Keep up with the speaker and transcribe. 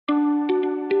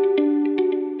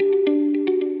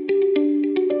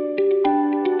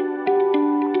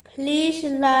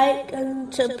like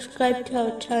and subscribe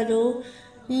to our channel.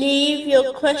 Leave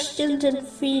your questions and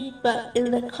feedback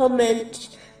in the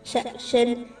comments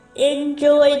section.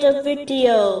 Enjoy the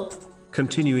video.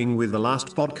 Continuing with the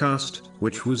last podcast,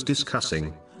 which was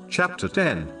discussing chapter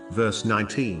 10, verse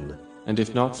 19. And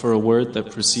if not for a word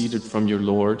that proceeded from your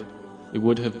Lord, it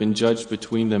would have been judged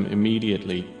between them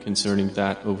immediately concerning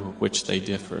that over which they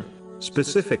differ.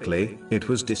 Specifically, it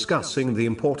was discussing the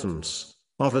importance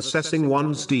of assessing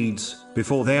one's deeds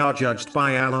before they are judged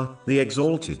by Allah, the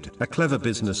Exalted. A clever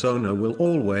business owner will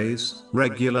always,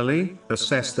 regularly,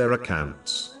 assess their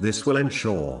accounts. This will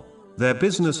ensure their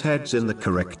business heads in the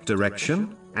correct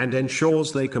direction, and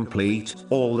ensures they complete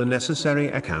all the necessary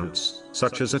accounts,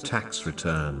 such as a tax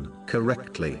return,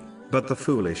 correctly. But the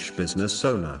foolish business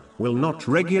owner will not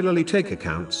regularly take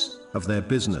accounts of their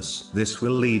business. This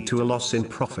will lead to a loss in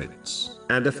profits,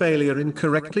 and a failure in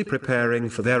correctly preparing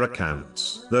for their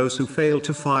accounts. Those who fail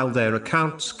to file their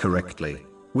accounts correctly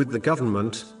with the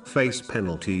government face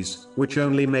penalties, which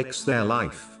only makes their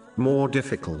life more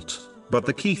difficult. But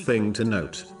the key thing to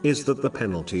note is that the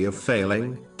penalty of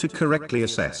failing to correctly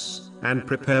assess and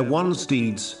prepare one's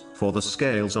deeds for the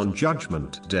scales on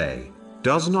Judgment Day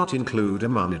does not include a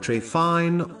monetary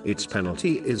fine. Its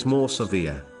penalty is more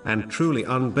severe and truly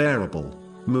unbearable.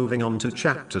 Moving on to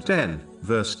chapter 10,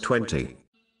 verse 20.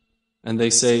 And they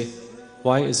say,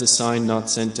 why is a sign not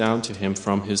sent down to him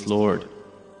from his Lord?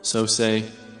 So say,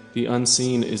 the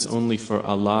unseen is only for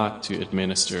Allah to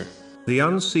administer. The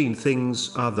unseen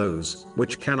things are those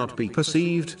which cannot be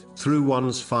perceived through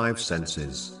one's five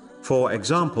senses. For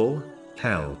example,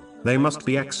 hell. They must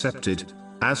be accepted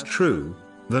as true,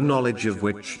 the knowledge of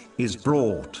which is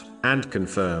brought and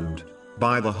confirmed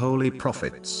by the holy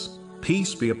prophets,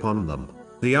 peace be upon them.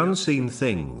 The unseen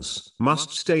things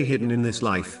must stay hidden in this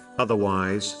life,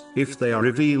 otherwise, if they are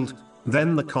revealed,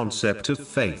 then the concept of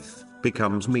faith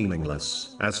becomes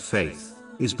meaningless, as faith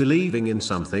is believing in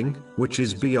something which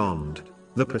is beyond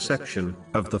the perception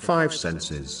of the five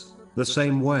senses. The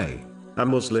same way, a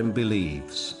Muslim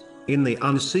believes in the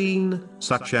unseen,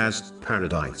 such as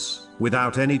paradise,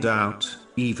 without any doubt,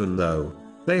 even though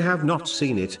they have not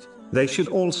seen it. They should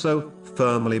also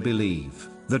firmly believe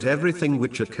that everything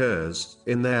which occurs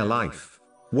in their life,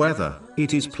 whether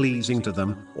it is pleasing to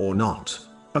them or not,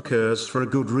 occurs for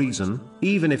a good reason,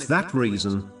 even if that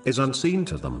reason is unseen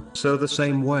to them. So the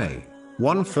same way,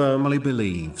 one firmly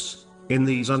believes in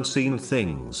these unseen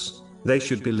things, they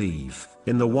should believe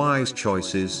in the wise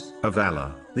choices of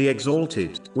Allah, the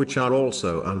Exalted, which are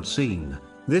also unseen.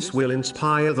 This will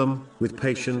inspire them with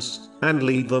patience and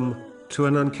lead them to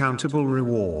an uncountable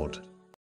reward.